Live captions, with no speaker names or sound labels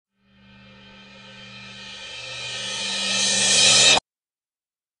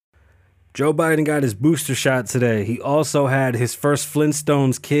Joe Biden got his booster shot today. He also had his first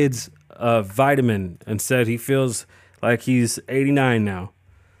Flintstones kids vitamin and said he feels like he's 89 now.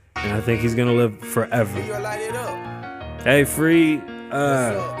 And I think he's going to live forever. Hey, free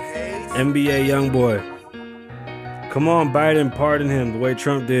NBA Youngboy. Come on, Biden, pardon him the way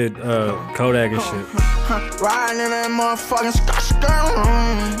Trump did Kodak and shit. Riding in that motherfucking skirt.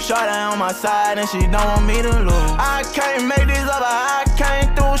 Shot on my side and she don't want me to lose. I can't make this up, I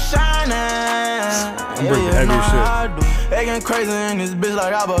came through shining. I'm bringing heavy shit. Acting crazy in this bitch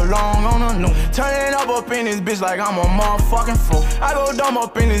like I belong on a new. Turning up in this bitch like I'm a motherfucking fool. I go dumb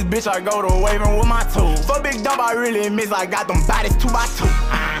up in this bitch, I go to waving with my tools. For big dump, I really miss, I got them bodies 2x2.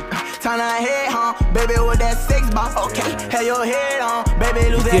 Turn her head, baby, with that 6-box. Okay, have your head on,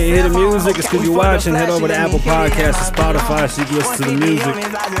 baby, lose that. You can't hear the music, it's because you're watching. Head over to Apple Podcasts or Spotify so you can listen to the music.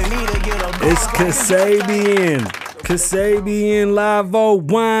 It's Kasabian Lavo.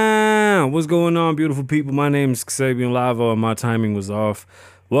 Wow. What's going on, beautiful people? My name is Kasabian Lavo, and my timing was off.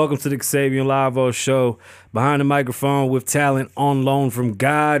 Welcome to the Kasabian Lavo show. Behind the microphone with talent on loan from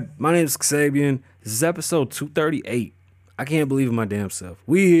God. My name is Kasabian. This is episode 238. I can't believe it my damn self.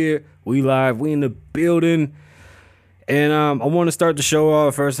 We here, we live, we in the building. And I want to start the show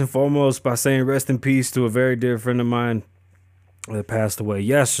off first and foremost by saying rest in peace to a very dear friend of mine that passed away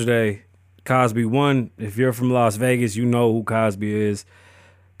yesterday. Cosby One. If you're from Las Vegas, you know who Cosby is.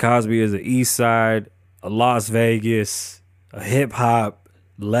 Cosby is an East Side, a Las Vegas, a hip hop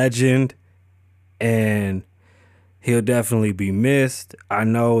legend, and he'll definitely be missed. I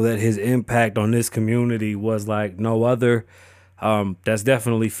know that his impact on this community was like no other. That's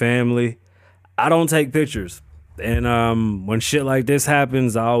definitely family. I don't take pictures. And when shit like this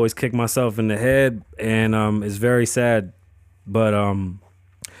happens, I always kick myself in the head. And it's very sad. But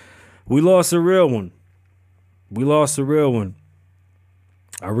we lost a real one.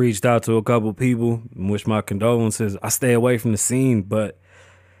 I reached out to a couple people and wished my condolences. I stay away from the scene, but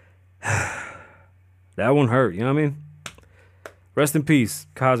that one hurt, you know what I mean? Rest in peace,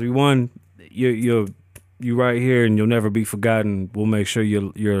 Cosby One. You right here, and you'll never be forgotten. We'll make sure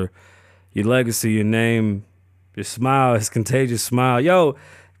your legacy, your name, your smile, his contagious smile. Yo,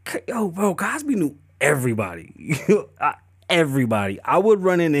 bro, Cosby knew everybody. Everybody. I would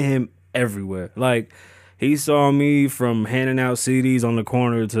run into him everywhere. Like, he saw me from handing out CDs on the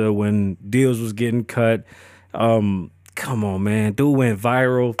corner to when deals was getting cut. Come on, man. Dude went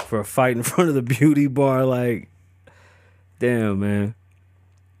viral for a fight in front of the beauty bar. Like, damn, man.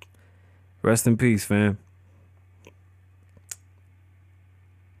 Rest in peace, fam.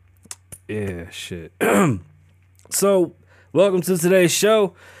 Yeah, shit. So, welcome to today's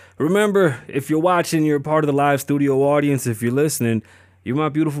show. Remember, if you're watching, you're a part of the live studio audience. If you're listening, you're my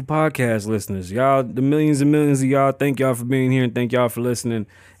beautiful podcast listeners. Y'all, the millions and millions of y'all, thank y'all for being here and thank y'all for listening.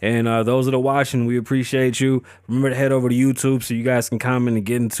 And those that are watching, we appreciate you. Remember to head over to YouTube so you guys can comment and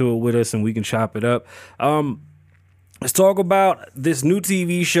get into it with us and we can chop it up. Let's talk about this new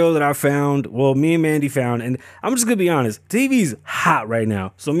TV show that I found. Well, me and Mandy found, and I'm just going to be honest. TV's hot right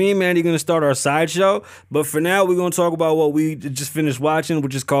now. So me and Mandy are going to start our sideshow. But for now, we're going to talk about what we just finished watching,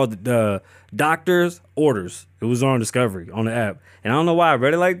 which is called Doctor's Orders. It was on Discovery, on the app. And I don't know why I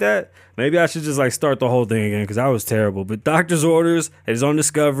read it like that. Maybe I should just start the whole thing again because I was terrible. But Doctor's Orders is on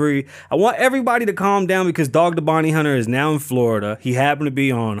Discovery. I want everybody to calm down because Dog the Bounty Hunter is now in Florida. He happened to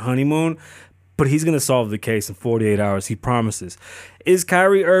be on honeymoon. But he's going to solve the case in 48 hours. He promises. Is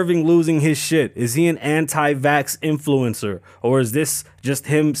Kyrie Irving losing his shit? Is he an anti-vax influencer? Or is this just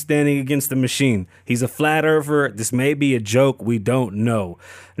him standing against the machine? He's a flat earther. This may be a joke. We don't know.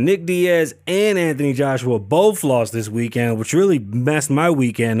 Nick Diaz and Anthony Joshua both lost this weekend, which really messed my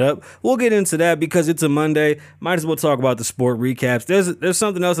weekend up. We'll get into that because it's a Monday. Might as well talk about the sport recaps. There's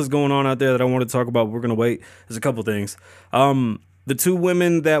something else that's going on out there that I want to talk about. We're going to wait. There's a couple things. The two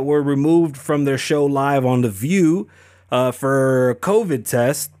women that were removed from their show live on The View for COVID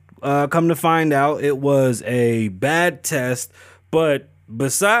test, come to find out it was a bad test. But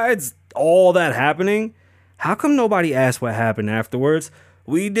besides all that happening, how come nobody asked what happened afterwards?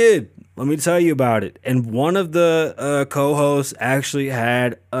 We did. Let me tell you about it. And one of the co-hosts actually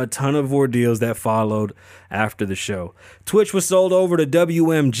had a ton of ordeals that followed after the show. Twitch was sold over to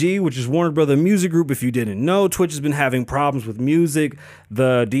WMG, which is Warner Brother Music Group. If you didn't know, Twitch has been having problems with music.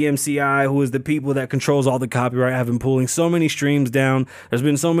 The DMCI, who is the people that controls all the copyright, have been pulling so many streams down. There's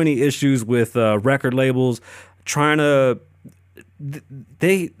been so many issues with record labels trying to...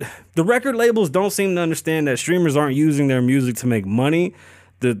 The record labels don't seem to understand that streamers aren't using their music to make money.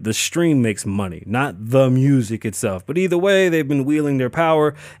 the stream makes money, not the music itself. But either way, they've been wielding their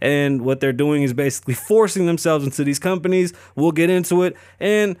power, and what they're doing is basically forcing themselves into these companies. We'll get into it.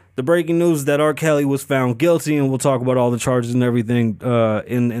 And the breaking news is that R. Kelly was found guilty, and we'll talk about all the charges and everything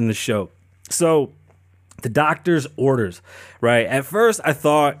in the show. So, the doctor's orders, right? At first, I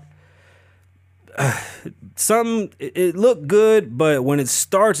thought it looked good, but when it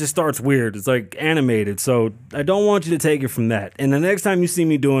starts weird. It's like animated. So I don't want you to take it from that. And the next time you see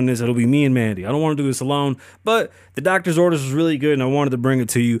me doing this, it'll be me and Mandy. I don't want to do this alone, but the doctor's orders was really good and I wanted to bring it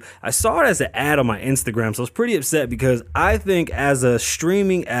to you. I saw it as an ad on my Instagram, so I was pretty upset because I think as a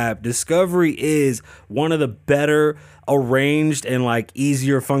streaming app, Discovery is one of the better arranged and like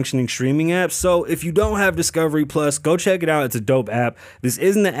easier functioning streaming apps. So if you don't have Discovery Plus, go check it out. It's a dope app. This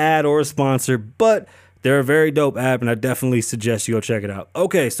isn't an ad or a sponsor, but they're a very dope app, and I definitely suggest you go check it out.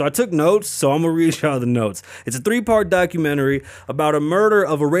 Okay, so I took notes, so I'm going to read y'all the notes. It's a 3-part documentary about a murder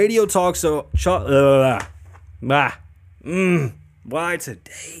of a radio talk show. Why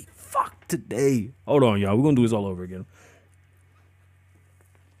today? Fuck today. Hold on, y'all. We're going to do this all over again.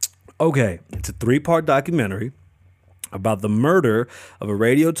 Okay, it's a 3-part documentary about the murder of a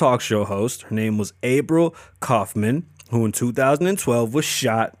radio talk show host. Her name was April Kaufman, who in 2012 was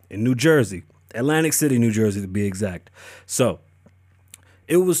shot in New Jersey. Atlantic City, New Jersey, to be exact. So,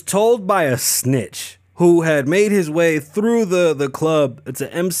 it was told by a snitch who had made his way through the club. It's an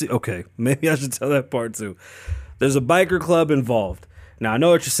MC. Okay, maybe I should tell that part too. There's a biker club involved. Now, I know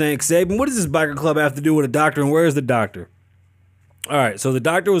what you're saying, Saban. What does this biker club have to do with a doctor, and where is the doctor? All right, so the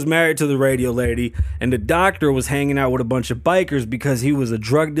doctor was married to the radio lady, and the doctor was hanging out with a bunch of bikers because he was a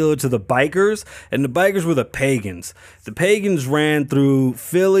drug dealer to the bikers, and the bikers were the pagans. The pagans ran through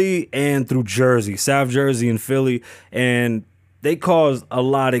Philly and through Jersey, South Jersey and Philly, and they caused a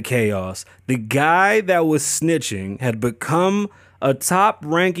lot of chaos. The guy that was snitching had become a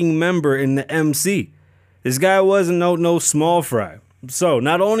top-ranking member in the MC. This guy wasn't no small fry. So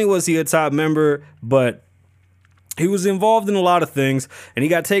not only was he a top member, but he was involved in a lot of things, and he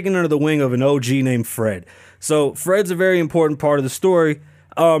got taken under the wing of an OG named Fred. So Fred's a very important part of the story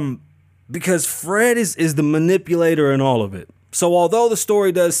because Fred is the manipulator in all of it. So although the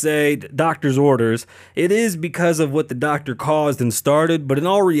story does say doctor's orders, it is because of what the doctor caused and started. But in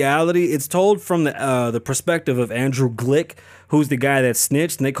all reality, it's told from the perspective of Andrew Glick, who's the guy that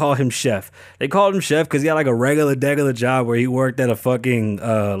snitched, and they call him Chef. They called him Chef because he had like a regular job where he worked at a fucking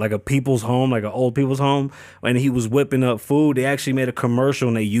like a people's home, like an old people's home, and he was whipping up food. They actually made a commercial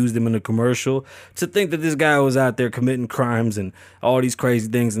and they used him in the commercial to think that this guy was out there committing crimes and all these crazy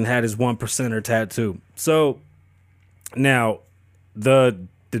things and had his 1%er tattoo. So now the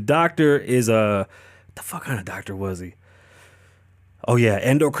doctor is the fuck kind of doctor was he? Oh, yeah,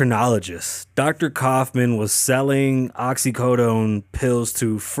 endocrinologist. Dr. Kaufman was selling oxycodone pills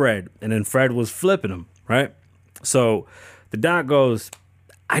to Fred, and then Fred was flipping them, right? So the doc goes,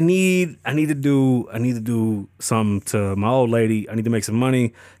 I need to do something to my old lady. I need to make some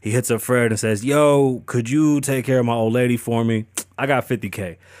money. He hits up Fred and says, yo, could you take care of my old lady for me? I got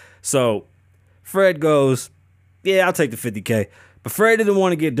 $50K. So Fred goes, yeah, I'll take the $50K. But Fred didn't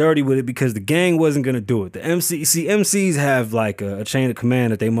want to get dirty with it because the gang wasn't going to do it. MCs have like a chain of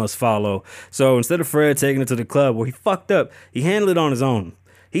command that they must follow. So instead of Fred taking it to the club where he fucked up, he handled it on his own.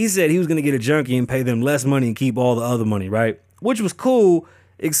 He said he was going to get a junkie and pay them less money and keep all the other money, right? Which was cool,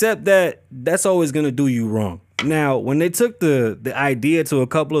 except that that's always going to do you wrong. Now, when they took the idea to a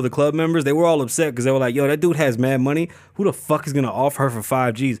couple of the club members, they were all upset because they were like, yo, that dude has mad money. Who the fuck is going to offer her for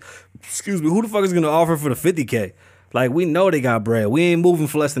 5 Gs? Excuse me, who the fuck is going to offer her for the 50K? Like, we know they got bread. We ain't moving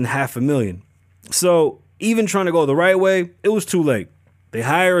for less than $500,000. So even trying to go the right way, it was too late. They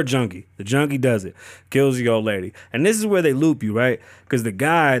hire a junkie. The junkie does it. Kills the old lady. And this is where they loop you, right? Because the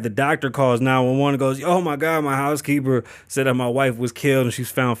doctor calls 911 and goes, oh my God, my housekeeper said that my wife was killed and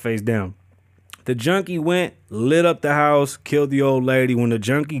she's found face down. The junkie went, lit up the house, killed the old lady. When the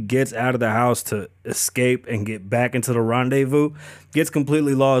junkie gets out of the house to escape and get back into the rendezvous, gets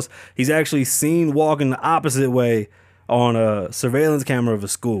completely lost. He's actually seen walking the opposite way on a surveillance camera of a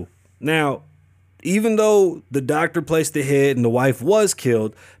school. Now, even though the doctor placed the hit and the wife was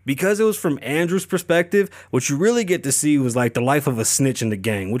killed, because it was from Andrew's perspective, what you really get to see was like the life of a snitch in the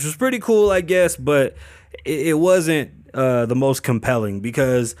gang, which was pretty cool, I guess, but it wasn't the most compelling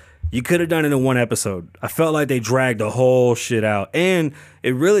because you could have done it in one episode. I felt like they dragged the whole shit out, and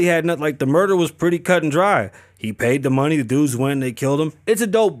it really had nothing. Like, the murder was pretty cut and dry. He paid the money. The dudes went and they killed him. It's a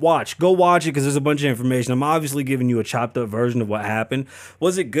dope watch. Go watch it because there's a bunch of information. I'm obviously giving you a chopped up version of what happened.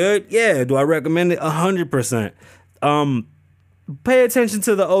 Was it good? Yeah. Do I recommend it? 100%. Pay attention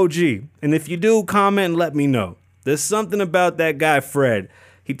to the OG. And if you do, comment and let me know. There's something about that guy, Fred,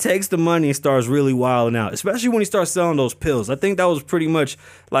 he takes the money and starts really wilding out, especially when he starts selling those pills. I think that was pretty much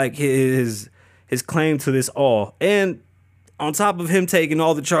like his claim to this all. And on top of him taking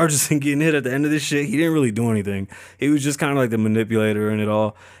all the charges and getting hit at the end of this shit, he didn't really do anything. He was just kind of like the manipulator in it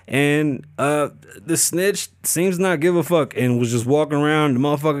all. And the snitch seems to not give a fuck and was just walking around. The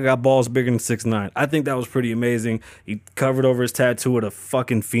motherfucker got balls bigger than 6'9". I think that was pretty amazing. He covered over his tattoo with a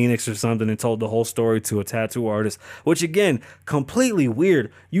fucking phoenix or something and told the whole story to a tattoo artist, which again, completely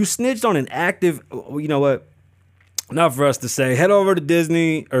weird. You snitched on an active, you know what? Not for us to say. Head over to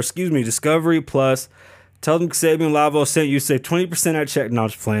Discovery Plus. Tell them Xavier Lavo sent you. Save 20% at check. No, I'm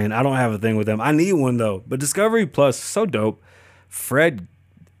just playing. I don't have a thing with them. I need one though. But Discovery Plus, so dope. Fred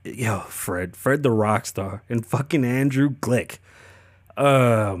the Rockstar, and fucking Andrew Glick.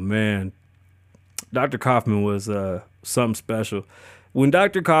 Oh man, Dr. Kaufman was something special. When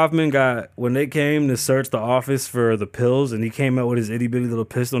Dr. Kaufman when they came to search the office for the pills, and he came out with his itty bitty little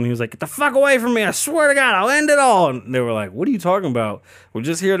pistol, and he was like, "Get the fuck away from me! I swear to God, I'll end it all." And they were like, "What are you talking about? We're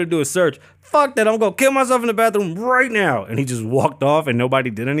just here to do a search." "Fuck that! I'm gonna kill myself in the bathroom right now." And he just walked off, and nobody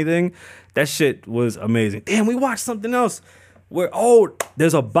did anything. That shit was amazing. Damn, we watched something else where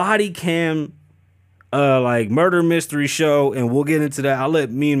there's a body cam like murder mystery show, and we'll get into that. I'll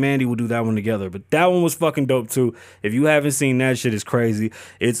let me and Mandy will do that one together. But that one was fucking dope too. If you haven't seen that shit, it's crazy.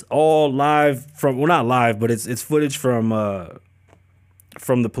 It's all live from, well, not live, but it's footage from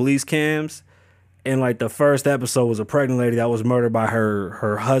the police cams. And like the first episode was a pregnant lady that was murdered by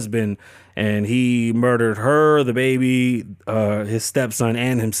her husband, and he murdered her, the baby, his stepson,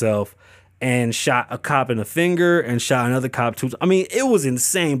 and himself, and shot a cop in the finger and shot another cop too. I mean, it was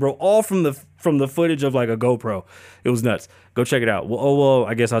insane, bro. All from the footage of like a GoPro. It was nuts. Go check it out. Well,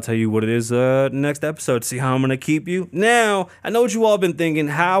 I guess I'll tell you what it is next episode. See how I'm gonna keep you. Now, I know what you all been thinking.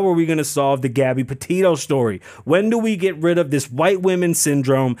 How are we gonna solve the Gabby Petito story? When do we get rid of this white women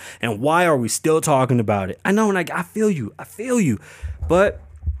syndrome, and why are we still talking about it? I know, and I feel you. But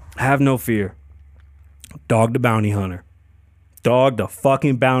have no fear. Dog the bounty hunter. Dog the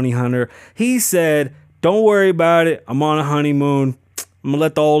fucking bounty hunter. He said, "Don't worry about it. I'm on a honeymoon. I'm gonna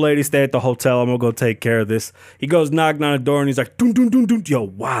let the old lady stay at the hotel. I'm gonna go take care of this." He goes knocking on the door, and he's like, "Doom, doom, doom, doom." Yo,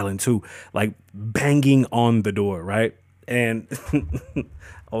 wilding too, like banging on the door, right? And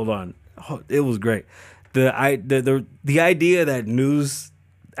hold on, it was great. The idea that news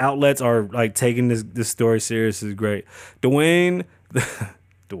outlets are like taking this story serious is great. Dwayne.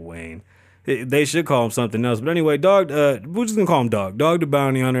 They should call him something else. But anyway, Dog, we're just going to call him Dog. Dog the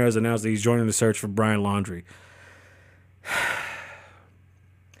Bounty Hunter has announced that he's joining the search for Brian Laundrie.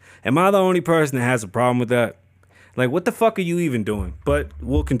 Am I the only person that has a problem with that? Like, what the fuck are you even doing? But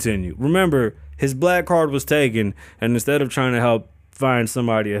we'll continue. Remember, his black card was taken, and instead of trying to help find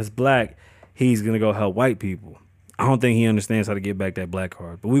somebody that's black, he's going to go help white people. I don't think he understands how to get back that black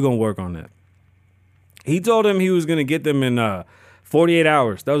card, but we're going to work on that. He told him he was going to get them in 48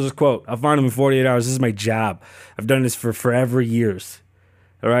 hours. That was his quote. "I'll find him in 48 hours. This is my job. I've done this for forever years."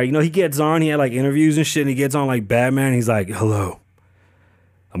 All right. You know, he gets on. He had like interviews and shit. And he gets on like Batman. He's like, "Hello.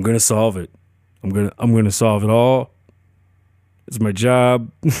 I'm going to solve it. I'm going to solve it all. It's my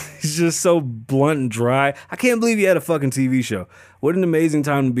job." He's just so blunt and dry. I can't believe he had a fucking TV show. What an amazing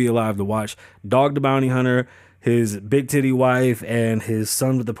time to be alive to watch Dog the Bounty Hunter, his big titty wife, and his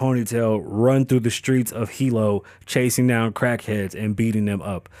son with the ponytail run through the streets of Hilo, chasing down crackheads and beating them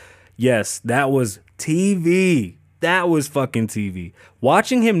up. Yes, that was TV. That was fucking TV.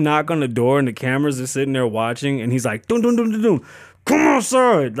 Watching him knock on the door and the cameras are sitting there watching, and he's like, "Dun, dun, dun, dun, dun. Come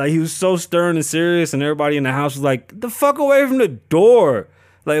outside." Like, he was so stern and serious, and everybody in the house was like, "Get the fuck away from the door."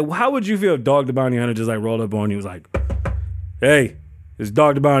 Like, how would you feel if Dog the Bounty Hunter just like rolled up on you? He was like, "Hey, it's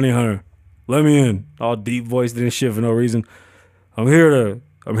Dog the Bounty Hunter. Let me in." All deep voiced and shit for no reason. I'm here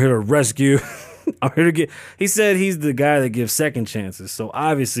to rescue. I'm here to get. He said he's the guy that gives second chances. So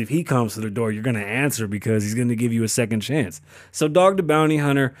obviously, if he comes to the door, you're gonna answer because he's gonna give you a second chance. So, Dog the Bounty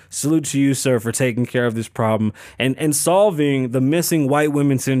Hunter, salute to you, sir, for taking care of this problem and solving the missing white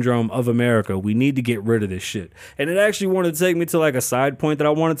women syndrome of America. We need to get rid of this shit. And it actually wanted to take me to like a side point that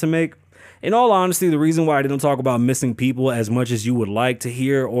I wanted to make. In all honesty, the reason why I didn't talk about missing people as much as you would like to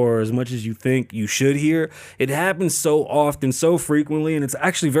hear or as much as you think you should hear, it happens so often, so frequently, and it's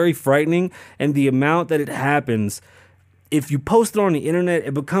actually very frightening. And the amount that it happens, if you post it on the internet,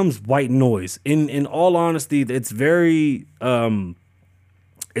 it becomes white noise. In all honesty, it's very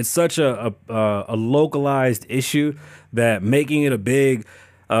it's such a localized issue that making it a big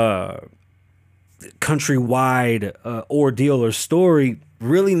countrywide ordeal or story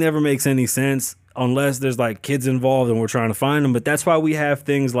really never makes any sense unless there's like kids involved and we're trying to find them. But that's why we have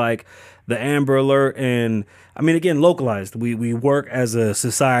things like the Amber Alert, and I mean, again, localized. We work as a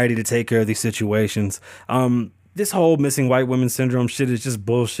society to take care of these situations. This whole missing white women syndrome shit is just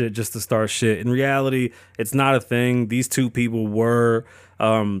bullshit just to start shit. In reality, it's not a thing. These two people were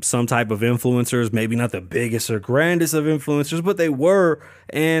some type of influencers, maybe not the biggest or grandest of influencers, but they were,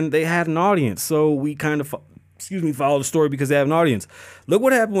 and they had an audience. So we kind of, follow the story because they have an audience. Look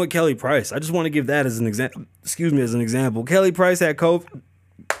what happened with Kelly Price. I just want to give that as an example. As an example. Kelly Price had COVID.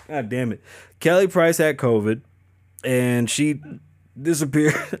 God damn it. Kelly Price had COVID, and she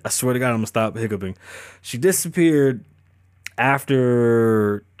disappeared. I swear to God, I'm gonna stop hiccuping. She disappeared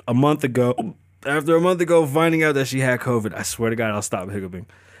after a month ago, finding out that she had COVID. I swear to God, I'll stop hiccuping.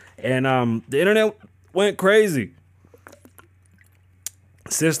 And the internet went crazy.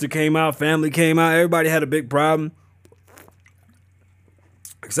 Sister came out, family came out, everybody had a big problem.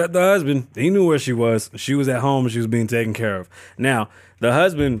 Except the husband. He knew where she was. She was at home and she was being taken care of. Now, the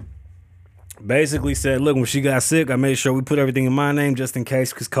husband basically said, look, when she got sick, I made sure we put everything in my name just in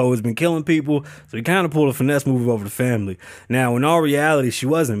case, because COVID's been killing people. So he kind of pulled a finesse move over the family. Now, in all reality, she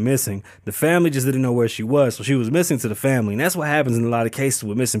wasn't missing. The family just didn't know where she was, so she was missing to the family. And that's what happens in a lot of cases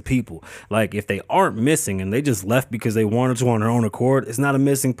with missing people. Like, if they aren't missing and they just left because they wanted to on their own accord, it's not a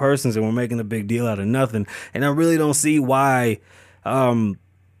missing person, and we're making a big deal out of nothing. And I really don't see why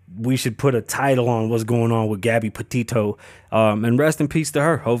we should put a title on what's going on with Gabby Petito. And rest in peace to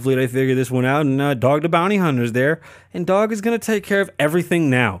her. Hopefully they figure this one out. And Dog the Bounty Hunter's there. And Dog is going to take care of everything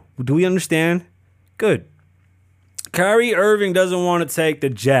now. Do we understand? Good. Kyrie Irving doesn't want to take the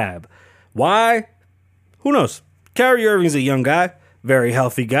jab. Why? Who knows? Kyrie Irving's a young guy. Very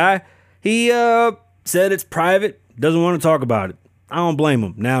healthy guy. He said it's private. Doesn't want to talk about it. I don't blame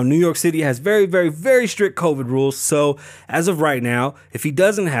him. Now, New York City has very, very, very strict COVID rules. So as of right now, if he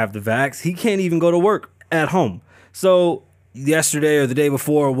doesn't have the vax, he can't even go to work at home. So yesterday or the day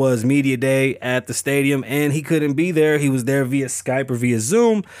before was media day at the stadium, and he couldn't be there. He was there via Skype or via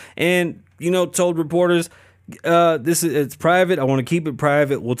Zoom, and, told reporters, it's private. I want to keep it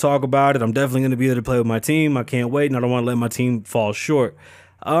private. We'll talk about it. I'm definitely going to be there to play with my team. I can't wait, and I don't want to let my team fall short.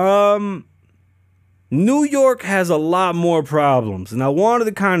 New York has a lot more problems, and I wanted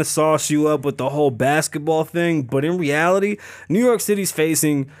to kind of sauce you up with the whole basketball thing, but in reality, New York City's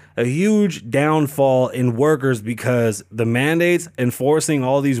facing a huge downfall in workers because the mandates enforcing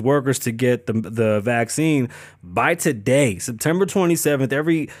all these workers to get the vaccine by today, September 27th,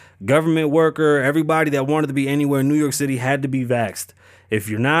 every government worker, everybody that wanted to be anywhere in New York City had to be vaxxed. If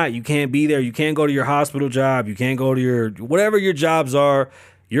you're not, you can't be there. You can't go to your hospital job. You can't go to your, whatever your jobs are,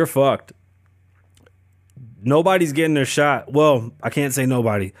 you're fucked. Nobody's getting their shot. Well, I can't say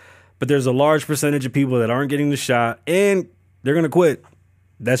nobody, but there's a large percentage of people that aren't getting the shot, and they're going to quit.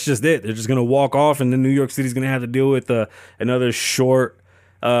 That's just it. They're just going to walk off, and then New York City's going to have to deal with another a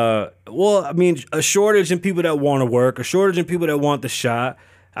shortage in people that want to work, a shortage in people that want the shot.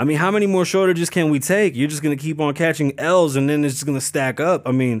 I mean, how many more shortages can we take? You're just going to keep on catching L's, and then it's just going to stack up.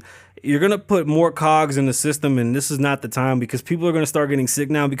 I mean, you're going to put more cogs in the system, and this is not the time because people are going to start getting sick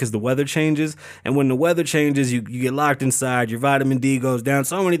now because the weather changes. And when the weather changes, you get locked inside. Your vitamin D goes down.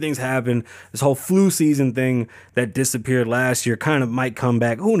 So many things happen. This whole flu season thing that disappeared last year kind of might come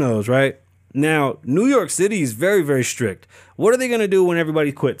back. Who knows, right? Now, New York City is very, very strict. What are they going to do when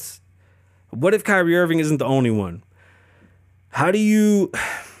everybody quits? What if Kyrie Irving isn't the only one? How do you...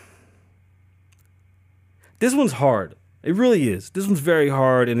 This one's hard. It really is. This one's very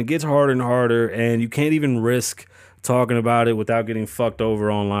hard, and it gets harder and harder, and you can't even risk talking about it without getting fucked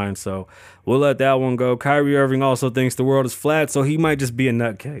over online. So we'll let that one go. Kyrie Irving also thinks the world is flat, so he might just be a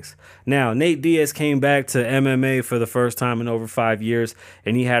nutcase. Now, Nate Diaz came back to MMA for the first time in over 5 years,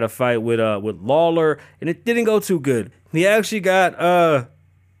 and he had a fight with Lawler, and it didn't go too good. He actually got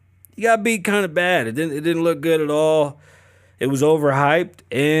beat kind of bad. It didn't look good at all. It was overhyped,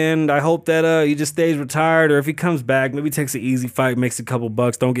 and I hope that he just stays retired, or if he comes back, maybe takes an easy fight, makes a couple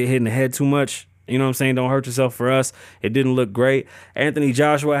bucks, don't get hit in the head too much. You know what I'm saying? Don't hurt yourself for us. It didn't look great. Anthony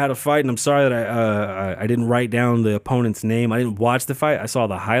Joshua had a fight, and I'm sorry that I didn't write down the opponent's name. I didn't watch the fight. I saw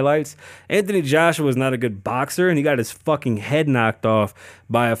the highlights. Anthony Joshua is not a good boxer, and he got his fucking head knocked off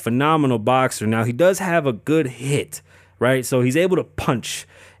by a phenomenal boxer. Now, he does have a good hit, right? So he's able to punch,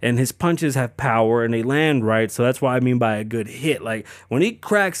 and his punches have power, and they land right. So that's what I mean by a good hit. Like, when he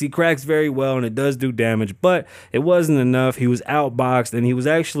cracks very well, and it does do damage, but it wasn't enough. He was outboxed, and he was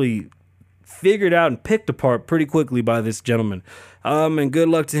actually figured out and picked apart pretty quickly by this gentleman. And good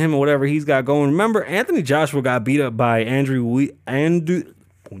luck to him and whatever he's got going. Remember, Anthony Joshua got beat up by Andrew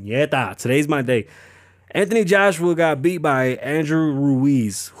Puñeta. Today's my day. Anthony Joshua got beat by Andrew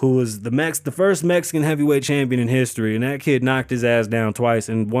Ruiz, who was the first Mexican heavyweight champion in history, and that kid knocked his ass down twice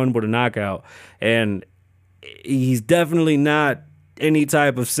and won with a knockout. And he's definitely not any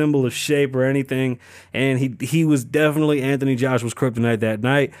type of symbol of shape or anything, and he was definitely Anthony Joshua's kryptonite that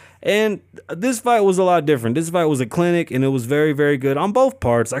night. And this fight was a lot different. This fight was a clinic, and it was very, very good on both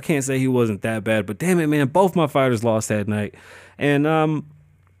parts. I can't say he wasn't that bad, but damn it, man, both my fighters lost that night. And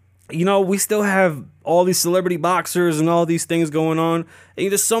we still have all these celebrity boxers and all these things going on. And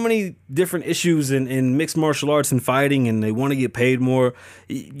there's so many different issues in mixed martial arts and fighting, and they want to get paid more.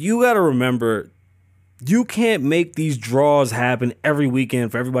 You got to remember, you can't make these draws happen every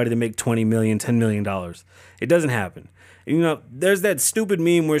weekend for everybody to make $20 million, $10 million. It doesn't happen. There's that stupid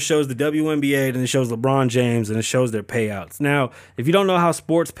meme where it shows the WNBA and it shows LeBron James and it shows their payouts. Now, if you don't know how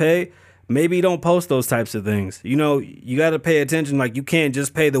sports pay, maybe you don't post those types of things. You got to pay attention. Like, you can't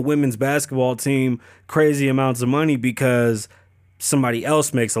just pay the women's basketball team crazy amounts of money because somebody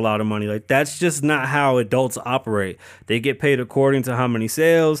else makes a lot of money. Like, that's just not how adults operate. They get paid according to how many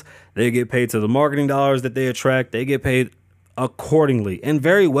sales. They get paid to the marketing dollars that they attract. They get paid accordingly, and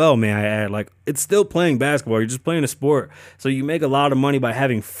very well, may I add. Like, it's still playing basketball. You're just playing a sport, so you make a lot of money by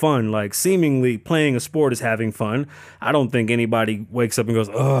having fun. Like, seemingly playing a sport is having fun. I don't think anybody wakes up and goes,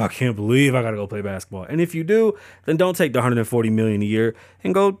 oh, I can't believe I gotta go play basketball. And if you do, then don't take the $140 million a year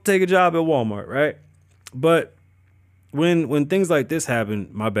and go take a job at Walmart, right? But when things like this happen,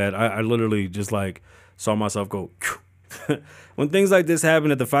 my bad, I literally just like saw myself go when things like this happen,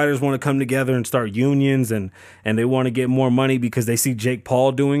 that the fighters want to come together and start unions and they want to get more money because they see Jake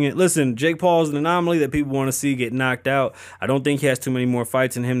Paul doing it. Listen, Jake Paul is an anomaly that people want to see get knocked out. I don't think he has too many more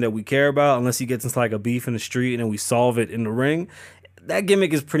fights in him that we care about unless he gets into like a beef in the street and we solve it in the ring. That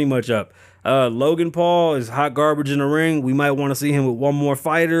gimmick is pretty much up. Logan Paul is hot garbage in the ring. We might want to see him with one more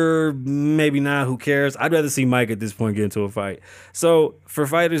fighter. Maybe not. Who cares? I'd rather see Mike at this point get into a fight. So for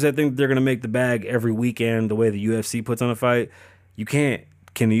fighters that think they're going to make the bag every weekend the way the UFC puts on a fight, you can't.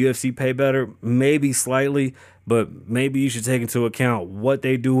 Can the UFC pay better? Maybe slightly, but maybe you should take into account what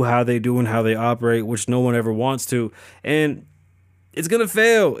they do, how they do, and how they operate, which no one ever wants to. And it's going to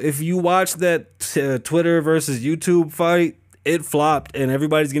fail. If you watch that Twitter versus YouTube fight, it flopped, and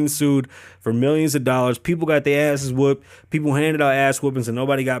everybody's getting sued for millions of dollars. People got their asses whooped. People handed out ass whoopings, and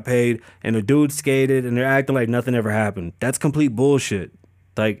nobody got paid. And the dude skated, and they're acting like nothing ever happened. That's complete bullshit.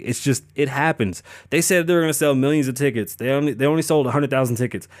 Like, it's just, it happens. They said they were going to sell millions of tickets. They only sold 100,000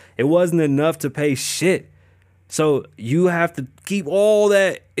 tickets. It wasn't enough to pay shit. So you have to keep all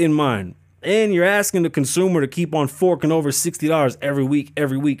that in mind. And you're asking the consumer to keep on forking over $60 every week.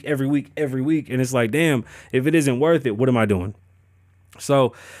 And it's like, damn, if it isn't worth it, what am I doing?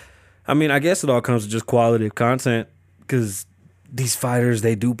 So, I mean, I guess it all comes to just quality of content, because these fighters,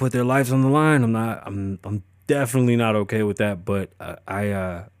 they do put their lives on the line. I'm definitely not okay with that, but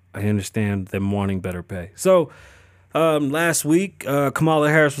I understand them wanting better pay. So, last week, Kamala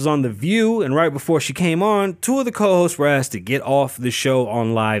Harris was on The View, and right before she came on, two of the co-hosts were asked to get off the show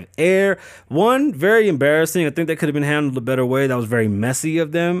on live air. One, very embarrassing. I think that could have been handled a better way. That was very messy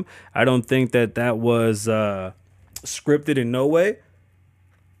of them. I don't think that was scripted in no way.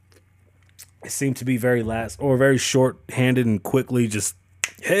 It seemed to be very short-handed and quickly just,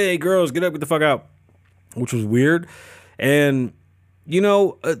 hey, girls, get up, get the fuck out, which was weird. And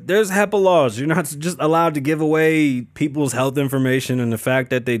there's HIPAA laws. You're not just allowed to give away people's health information, and the fact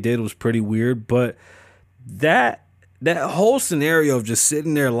that they did was pretty weird. But that whole scenario of just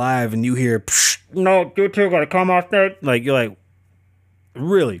sitting there live and you hear, no, you two gotta come off that. Like, you're like,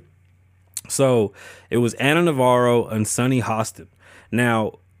 really? So it was Ana Navarro and Sunny Hostin.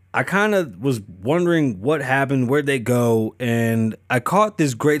 Now, I kind of was wondering what happened, where'd they go, and I caught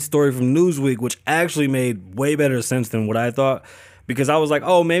this great story from Newsweek, which actually made way better sense than what I thought. Because I was like,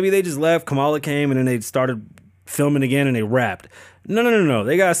 oh, maybe they just left, Kamala came, and then they started filming again and they wrapped. No.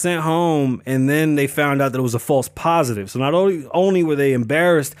 They got sent home, and then they found out that it was a false positive. So not only were they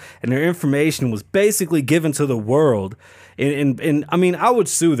embarrassed, and their information was basically given to the world. And I mean, I would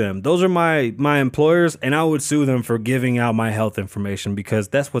sue them. Those are my employers, and I would sue them for giving out my health information, because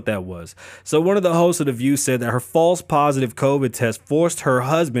that's what that was. So one of the hosts of The View said that her false positive COVID test forced her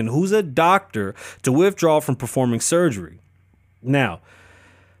husband, who's a doctor, to withdraw from performing surgery. Now,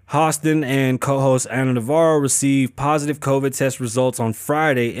 Hostin and co-host Ana Navarro received positive COVID test results on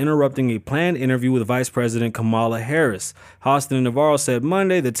Friday, interrupting a planned interview with Vice President Kamala Harris. Hostin and Navarro said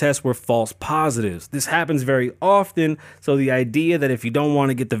Monday the tests were false positives. This happens very often, so the idea that if you don't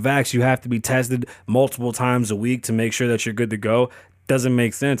want to get the vax, you have to be tested multiple times a week to make sure that you're good to go, doesn't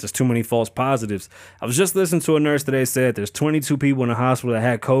make sense. There's too many false positives. I was just listening to a nurse today said there's 22 people in the hospital that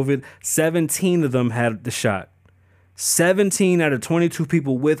had COVID. 17 of them had the shot. 17 out of 22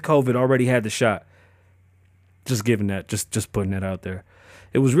 people with COVID already had the shot. Just giving that, just putting that out there.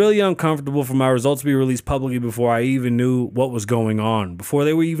 It was really uncomfortable for my results to be released publicly before I even knew what was going on, before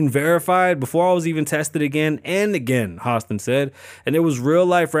they were even verified, before I was even tested again and again, Hostin said. And there was real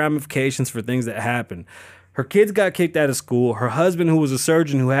life ramifications for things that happened. Her kids got kicked out of school. Her husband, who was a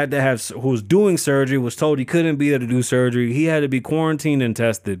surgeon who was doing surgery, was told he couldn't be there to do surgery. He had to be quarantined and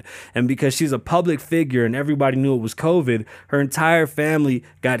tested. And because she's a public figure and everybody knew it was COVID, her entire family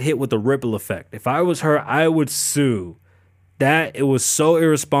got hit with a ripple effect. If I was her, I would sue. It was so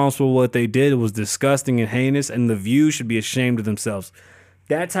irresponsible what they did. It was disgusting and heinous, and The View should be ashamed of themselves.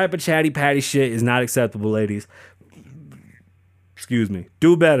 That type of chatty patty shit is not acceptable, ladies. Excuse me.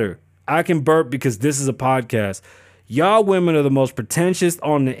 Do better. I can burp because this is a podcast. Y'all women are the most pretentious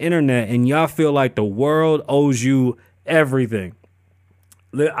on the internet, and y'all feel like the world owes you everything.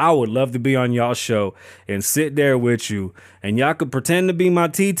 I would love to be on y'all show and sit there with you, and y'all could pretend to be my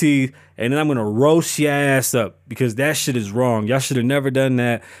TT, and then I'm gonna roast your ass up because that shit is wrong. Y'all should have never done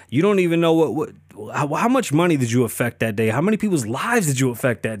that. You don't even know how much money did you affect that day? How many people's lives did you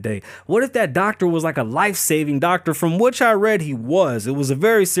affect that day? What if that doctor was like a life-saving doctor, from which I read he was? It was a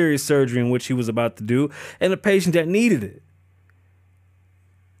very serious surgery in which he was about to do, and a patient that needed it.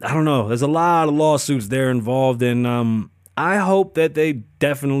 I don't know. There's a lot of lawsuits there involved, and I hope that they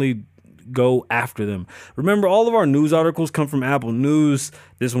definitely go after them. Remember, all of our news articles come from Apple News.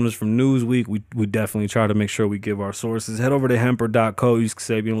 This one is from Newsweek. We definitely try to make sure we give our sources. Head over to hemper.co. Use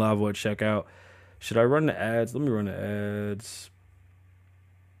Kasabian Lavo at checkout. Should I run the ads? Let me run the ads.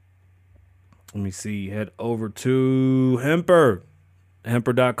 Let me see. Head over to Hemper.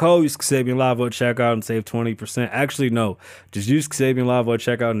 Hemper.co. Use Kasabian Lavo at checkout and save 20%. Actually, no. Just use Kasabian Lavo at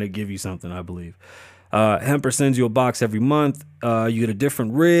checkout and they give you something, I believe. Hemper sends you a box every month. You get a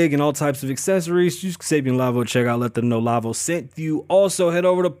different rig and all types of accessories. Use Kasabian Lavo at checkout. Let them know Lavo sent you. Also, head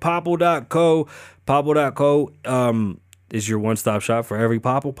over to Popple.co. Popple.co is your one-stop shop for every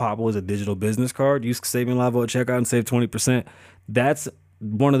Popple. Popple is a digital business card. Use Kasabian Lavo at checkout and save 20%. That's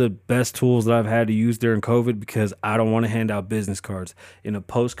one of the best tools that I've had to use during COVID because I don't want to hand out business cards. In a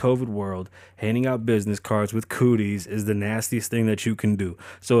post-COVID world, handing out business cards with cooties is the nastiest thing that you can do.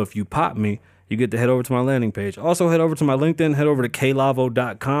 So if you pop me, you get to head over to my landing page. Also, head over to my LinkedIn. Head over to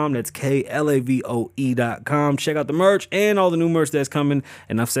klavo.com. That's KLAVOE.com. Check out the merch and all the new merch that's coming.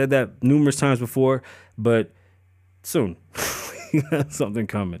 And I've said that numerous times before, but soon. We got something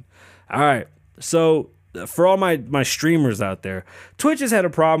coming. All right. So for all my streamers out there, Twitch has had a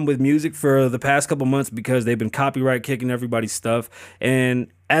problem with music for the past couple months because they've been copyright kicking everybody's stuff.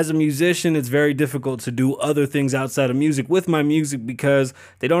 And as a musician, it's very difficult to do other things outside of music with my music because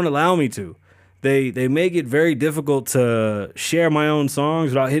they don't allow me to. They make it very difficult to share my own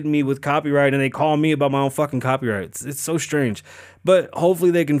songs without hitting me with copyright, and they call me about my own fucking copyright. It's so strange. But hopefully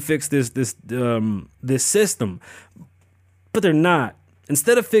they can fix this system. But they're not.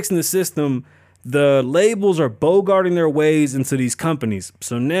 Instead of fixing the system, the labels are bogarting their ways into these companies.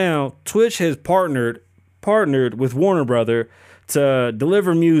 So now Twitch has partnered with Warner Brother to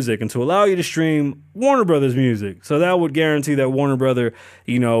deliver music and to allow you to stream Warner Brothers music. So that would guarantee that Warner Brother,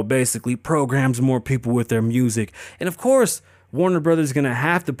 basically programs more people with their music. And of course, Warner Brothers is going to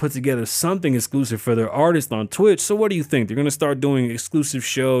have to put together something exclusive for their artists on Twitch. So what do you think? They're going to start doing exclusive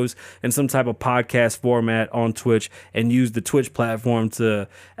shows and some type of podcast format on Twitch and use the Twitch platform to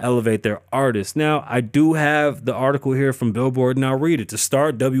elevate their artists. Now, I do have the article here from Billboard, and I'll read it. To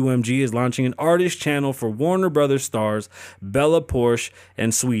start, WMG is launching an artist channel for Warner Brothers stars Bella Porsche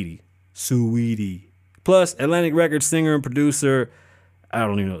and Sweetie. Plus, Atlantic Records singer and producer, I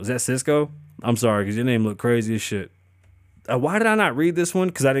don't even know, is that Cisco? I'm sorry, because your name looked crazy as shit. Why did I not read this one?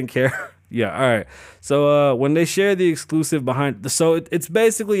 Because I didn't care. Yeah, all right. So when they share the exclusive it's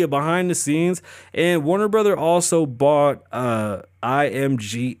basically a behind the scenes. And Warner Brother also bought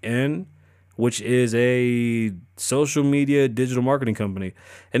IMGN, which is a social media digital marketing company.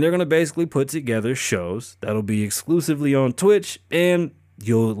 And they're going to basically put together shows that'll be exclusively on Twitch, and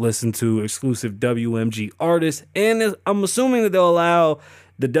you'll listen to exclusive WMG artists. And I'm assuming that they'll allow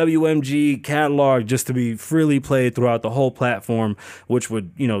the WMG catalog just to be freely played throughout the whole platform, which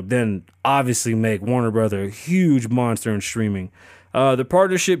would, then obviously make Warner Brother a huge monster in streaming. The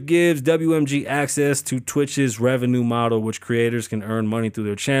partnership gives WMG access to Twitch's revenue model, which creators can earn money through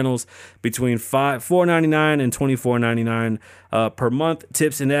their channels between $4.99 and $24.99 per month,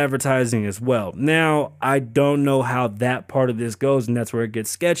 tips and advertising as well. Now, I don't know how that part of this goes, and that's where it gets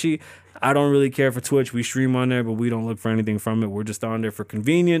sketchy. I don't really care for Twitch. We stream on there, but we don't look for anything from it. We're just on there for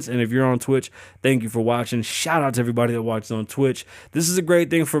convenience. And if you're on Twitch, thank you for watching. Shout out to everybody that watches on Twitch. This is a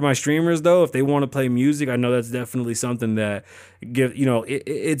great thing for my streamers, though. If they want to play music, I know that's definitely something that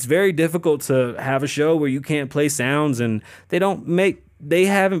it's very difficult to have a show where you can't play sounds, and they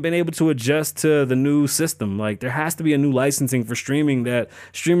haven't been able to adjust to the new system. Like, there has to be a new licensing for streaming that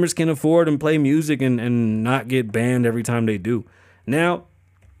streamers can afford and play music and not get banned every time they do. Now,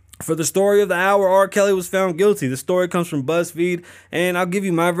 for the story of the hour, R. Kelly was found guilty. The story comes from BuzzFeed, and I'll give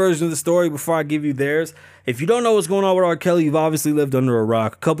you my version of the story before I give you theirs. If you don't know what's going on with R. Kelly, you've obviously lived under a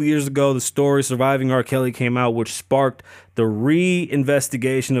rock. A couple years ago, the story Surviving R. Kelly came out, which sparked the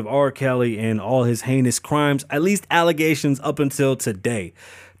re-investigation of R. Kelly and all his heinous crimes, at least allegations up until today.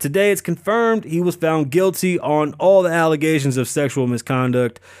 Today, it's confirmed he was found guilty on all the allegations of sexual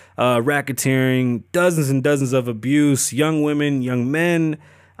misconduct, racketeering, dozens and dozens of abuse, young women, young men,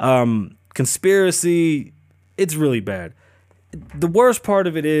 conspiracy. It's really bad. The worst part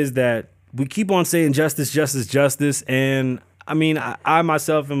of it is that we keep on saying justice, justice, justice. And I mean, I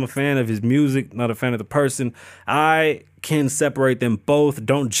myself am a fan of his music, not a fan of the person. I can separate them both.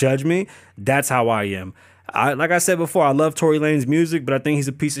 Don't judge me. That's how I am. Like I said before, I love Tory Lanez music, but I think he's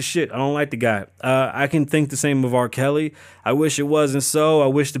a piece of shit. I don't like the guy. I can think the same of R. Kelly. I wish it wasn't so. I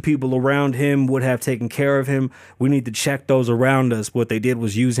wish the people around him would have taken care of him. We need to check those around us. What they did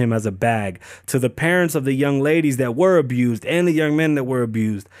was use him as a bag. To the parents of the young ladies that were abused and the young men that were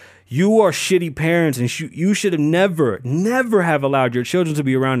abused, you are shitty parents, and you should have never have allowed your children to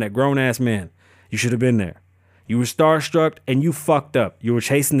be around that grown-ass man. You should have been there. You were starstruck, and you fucked up. You were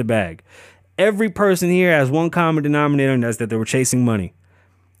chasing the bag. Every person here has one common denominator, and that's that they were chasing money.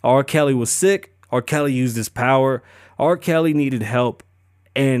 R. Kelly was sick. R. Kelly used his power. R. Kelly needed help,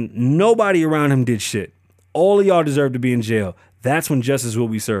 and nobody around him did shit. All of y'all deserve to be in jail. That's when justice will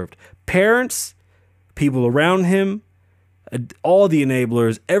be served. Parents, people around him, all the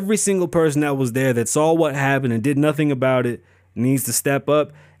enablers, every single person that was there that saw what happened and did nothing about it needs to step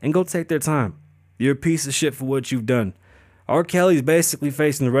up and go take their time. You're a piece of shit for what you've done. R. Kelly's basically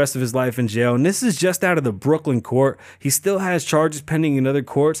facing the rest of his life in jail, and this is just out of the Brooklyn court. He still has charges pending in other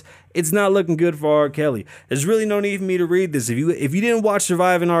courts. It's not looking good for R. Kelly. There's really no need for me to read this. If you didn't watch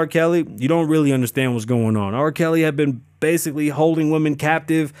Surviving R. Kelly, you don't really understand what's going on. R. Kelly had been basically holding women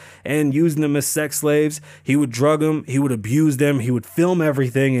captive and using them as sex slaves. He would drug them, he would abuse them, he would film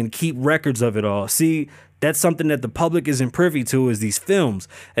everything and keep records of it all. See, that's something that the public isn't privy to, is these films.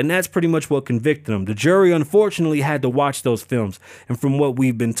 And that's pretty much what convicted him. The jury, unfortunately, had to watch those films. And from what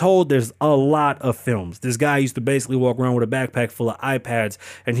we've been told, there's a lot of films. This guy used to basically walk around with a backpack full of iPads,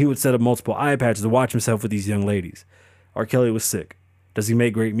 and he would set up multiple iPads to watch himself with these young ladies. R. Kelly was sick. Does he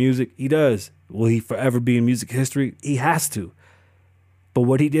make great music? He does. Will he forever be in music history? He has to. But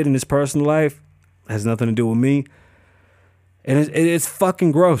what he did in his personal life has nothing to do with me. And it's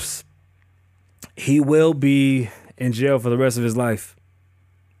fucking gross. He will be in jail for the rest of his life.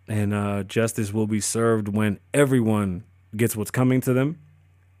 And justice will be served when everyone gets what's coming to them.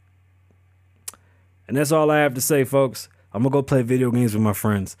 And that's all I have to say, folks. I'm going to go play video games with my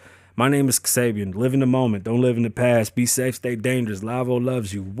friends. My name is Kasabian. Live in the moment. Don't live in the past. Be safe. Stay dangerous. Lavo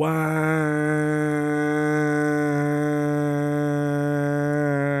loves you. Why?